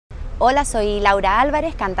Hola, soy Laura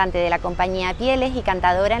Álvarez, cantante de la compañía Pieles y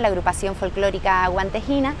cantadora en la agrupación folclórica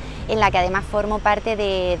guantejina, en la que además formo parte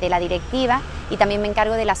de la directiva y también me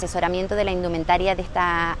encargo del asesoramiento de la indumentaria de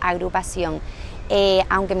esta agrupación.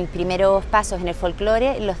 Aunque mis primeros pasos en el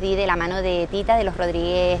folclore los di de la mano de Tita de los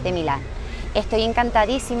Rodríguez de Milán. Estoy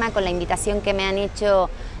encantadísima con la invitación que me han hecho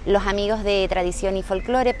los amigos de Tradición y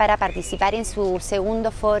Folklore para participar en su segundo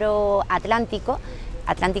foro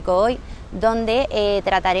AtlánticoHoy, donde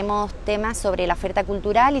trataremos temas sobre la oferta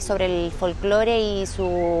cultural y sobre el folclore y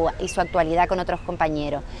su actualidad con otros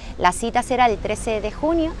compañeros. La cita será el 13 de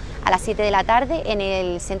junio a las 7 de la tarde en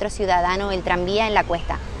el Centro Ciudadano El Tranvía en La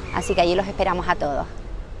Cuesta, así que allí los esperamos a todos.